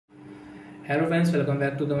Hello friends, welcome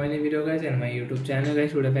back to my new video guys and my YouTube channel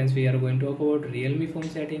guys. Today friends we are going to talk about Realme phone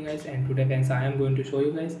setting guys, and today friends I am going to show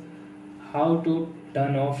you guys how to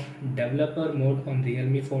turn off developer mode on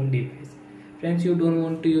Realme phone device. Friends, you don't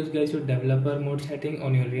want to use guys your developer mode setting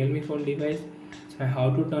on your Realme phone device. So how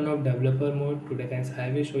to turn off developer mode today friends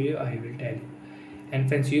I will show you, I will tell you. And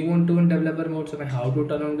friends, you want to on developer mode, so how to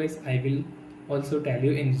turn on guys I will also tell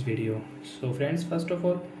you in this video. So friends, first of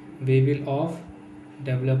all we will off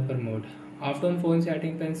developer mode. After on phone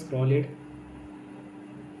setting, friends, scroll it.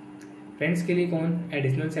 Friends, click on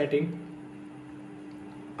additional setting.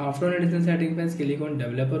 After on additional setting, friends, click on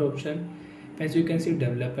developer option. Friends, you can see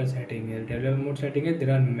developer setting here. Developer mode setting here. There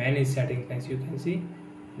are many settings. Friends, you can see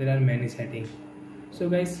there are many settings. So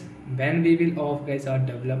guys, when we will off guys our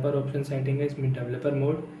developer option setting guys, mean developer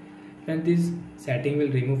mode, then this setting will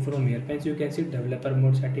remove from here. Friends, you can see developer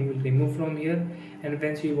mode setting will remove from here. And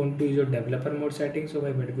friends, you want to use your developer mode setting, so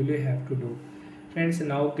what will you have to do? Friends,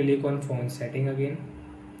 now click on phone setting again.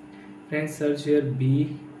 Friends, search here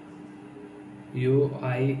BUILT.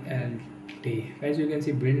 Friends, you can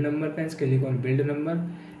see build number. Friends, click on build number,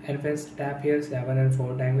 and friends tap here 7 and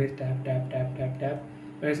 4 times guys, tap.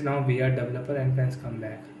 Friends, now we are developer, and friends come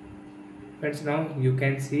back. Friends, now you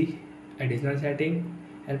can see additional setting,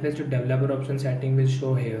 and friends to developer option setting will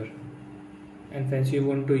show here. And friends, you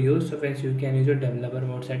want to use, so friends you can use your developer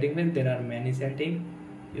mode setting. Friends, there are many settings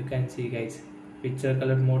you can see guys. Picture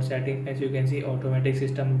color mode setting, friends, you can see automatic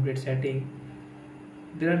system update setting.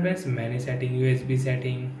 There are friends many settings, USB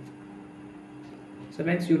setting. So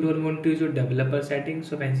friends, you don't want to use your developer setting,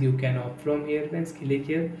 so friends you can off from here. Friends, click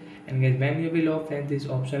here, and guys when you will off, friends this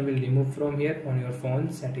option will remove from here on your phone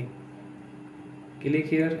setting. Click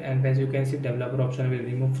here, and friends you can see developer option will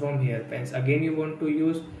remove from here. Friends, again you want to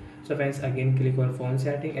use, so friends again click on phone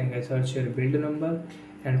setting, and guys search your build number,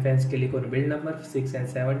 and friends click on build number 6 and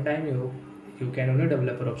 7 times. You can only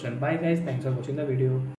developer option. Bye guys, thanks for watching the video.